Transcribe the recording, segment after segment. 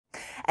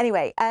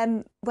Anyway,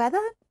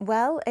 weather,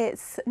 well,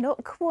 it's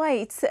not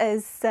quite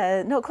as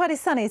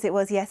sunny as it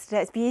was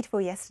yesterday. It's beautiful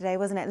yesterday,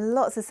 wasn't it?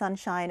 Lots of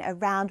sunshine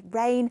around,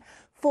 rain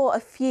for a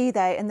few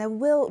though, and there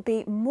will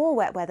be more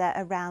wet weather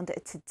around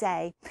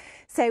today.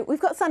 So we've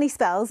got sunny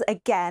spells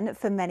again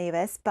for many of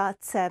us, but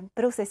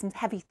also some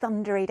heavy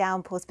thundery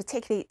downpours,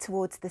 particularly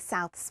towards the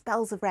south,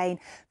 spells of rain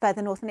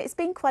further north, and it's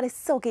been quite a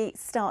soggy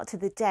start to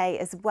the day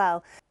as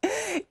well.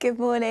 Good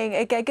morning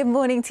again. Good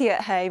morning to you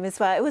at home as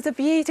well. It was a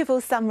beautiful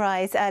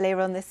sunrise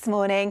earlier on this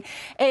morning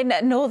in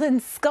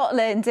northern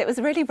Scotland. It was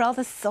really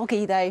rather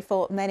soggy though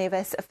for many of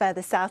us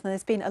further south, and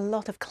there's been a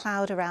lot of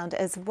cloud around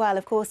as well.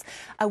 Of course,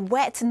 a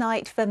wet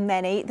night for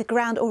many. The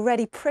ground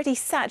already pretty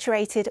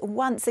saturated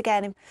once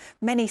again in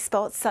many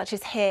spots, such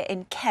as here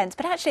in Kent,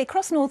 but actually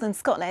across northern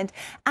Scotland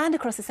and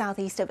across the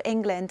southeast of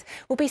England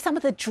will be some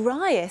of the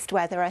driest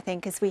weather, I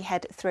think, as we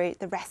head through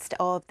the rest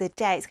of the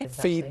day.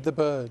 Feed the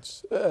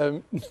birds.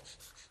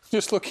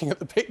 Just looking at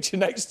the picture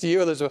next to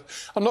you,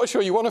 Elizabeth, I'm not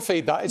sure you want to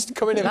feed that. It's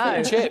coming in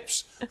for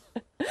chips.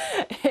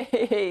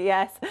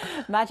 Yes,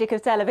 magic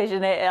of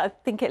television. I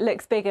think it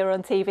looks bigger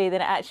on TV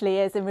than it actually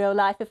is in real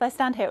life. If I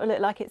stand here, it will look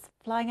like it's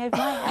flying over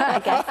my head, I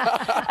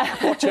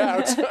guess. Watch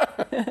out.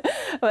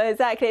 Well,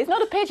 exactly. It's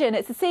not a pigeon,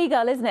 it's a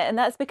seagull, isn't it? And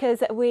that's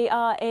because we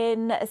are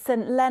in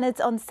St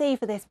Leonards-on-Sea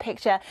for this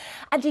picture.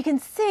 And you can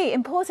see,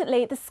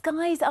 importantly, the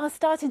skies are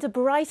starting to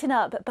brighten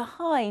up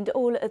behind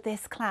all of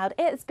this cloud.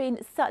 It's been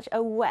such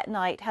a wet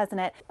night,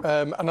 hasn't it?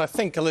 And I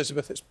think,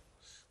 Elizabeth, it's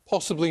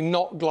possibly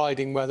not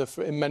gliding weather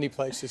in many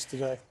places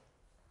today.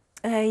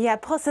 Yeah,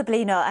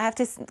 possibly not. I have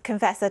to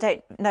confess I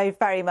don't know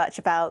very much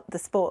about the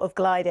sport of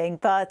gliding,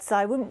 but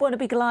I wouldn't want to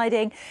be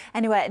gliding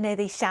anywhere near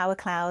these shower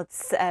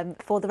clouds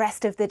for the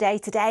rest of the day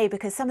today,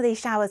 because some of these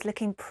showers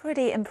looking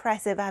pretty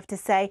impressive, I have to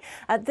say.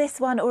 This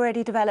one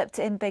already developed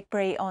in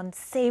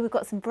Bigbury-on-Sea. We've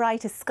got some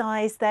brighter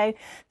skies though.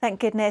 Thank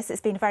goodness.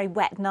 It's been a very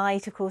wet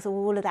night. Of course,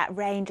 all of that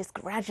rain just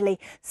gradually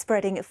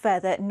spreading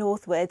further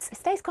northwards. It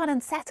stays quite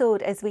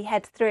unsettled as we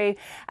head through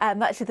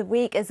much of the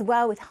week as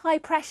well, with high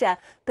pressure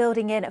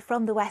building in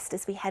from the west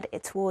as we head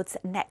towards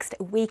next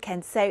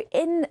weekend. So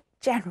in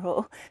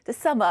general, to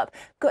sum up,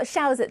 got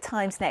showers at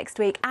times next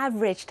week,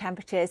 average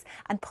temperatures,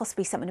 and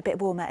possibly something a bit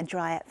warmer and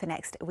drier for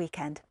next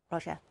weekend.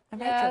 Roger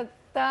and Rachel. Yeah,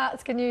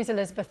 that's good news,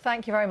 Elizabeth.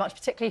 Thank you very much,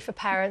 particularly for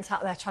parents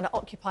out there trying to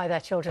occupy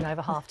their children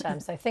over half term.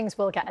 So things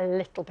will get a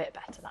little bit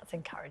better. That's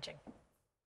encouraging.